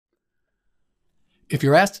If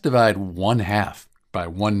you're asked to divide 1/2 by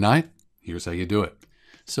 1/9, here's how you do it.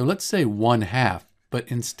 So let's say 1/2, but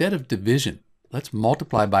instead of division, let's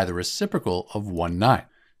multiply by the reciprocal of 1/9.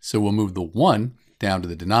 So we'll move the 1 down to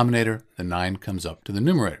the denominator, the 9 comes up to the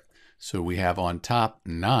numerator. So we have on top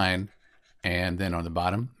 9, and then on the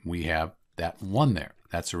bottom we have that 1 there.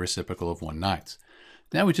 That's a reciprocal of 1/9.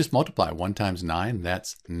 Now we just multiply 1 times 9,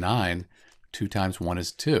 that's 9. 2 times 1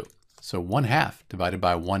 is 2. So 1/2 divided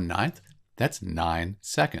by 1/9, that's 9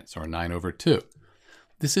 seconds, or 9/2.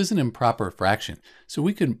 This is an improper fraction, so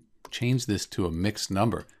we could change this to a mixed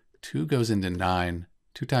number. 2 goes into 9,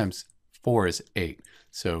 2 times 4 is 8.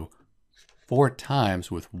 So 4 times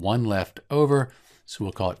with 1 left over, so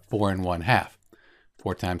we'll call it 4 1/2.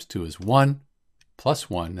 4 times 2 is 1, plus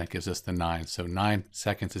 1, that gives us the 9. So 9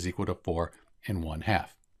 seconds is equal to 4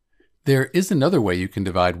 1/2. There is another way you can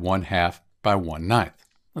divide 1/2 by 1/9.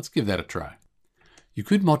 Let's give that a try. You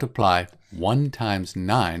could multiply 1 times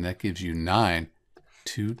 9, that gives you 9.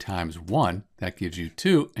 2 times 1, that gives you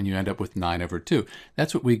 2, and you end up with 9/2.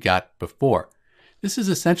 That's what we got before. This is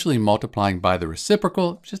essentially multiplying by the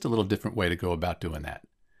reciprocal, just a little different way to go about doing that.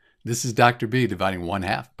 This is Dr. B dividing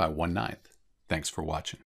 1/2 by 1/9. Thanks for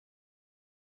watching.